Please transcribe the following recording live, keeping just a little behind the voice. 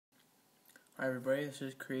Hi everybody, this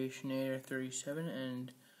is Rader 37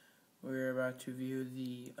 and we're about to view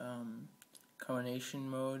the combination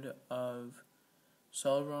mode of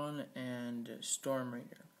Cellron and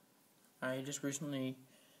Rader. I just recently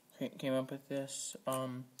came up with this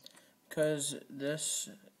because this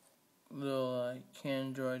little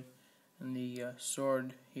can droid and the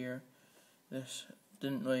sword here, this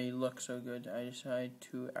didn't really look so good. I decided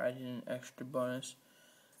to add in an extra bonus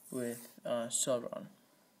with Cellron.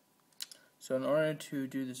 So in order to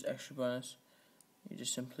do this extra bonus, you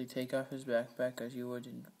just simply take off his backpack as you would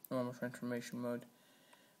in normal transformation mode,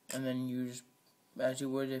 and then you just, as you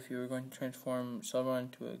would if you were going to transform Cellron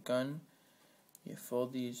into a gun, you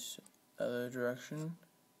fold these other direction,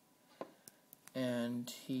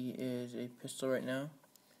 and he is a pistol right now.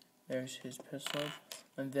 There's his pistol,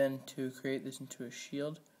 and then to create this into a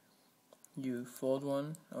shield, you fold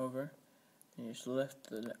one over, and you just lift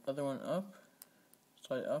the other one up,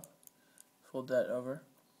 slide it up, fold that over,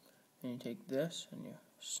 and you take this and you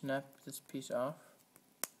snap this piece off,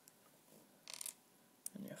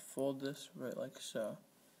 and you fold this right like so,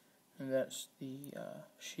 and that's the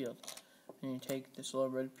shield. And you take this little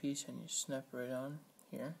red piece and you snap right on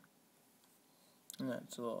here, and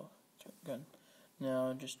that's a little gun.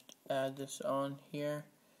 Now just add this on here.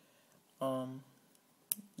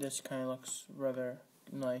 This kind of looks rather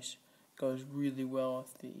nice. Goes really well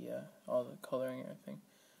with the all the coloring and everything.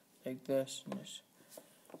 Take this and just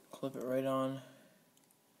clip it right on.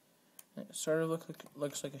 And it sort of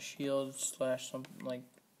looks like a shield slash something like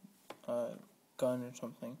a gun or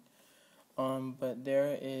something. But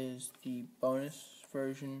there is the bonus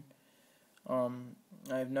version. I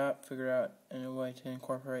have not figured out any way to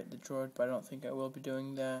incorporate the droid, but I don't think I will be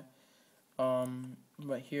doing that.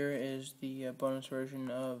 But here is the bonus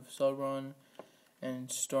version of Cellron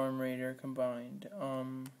and Rader combined.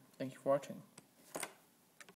 Thank you for watching.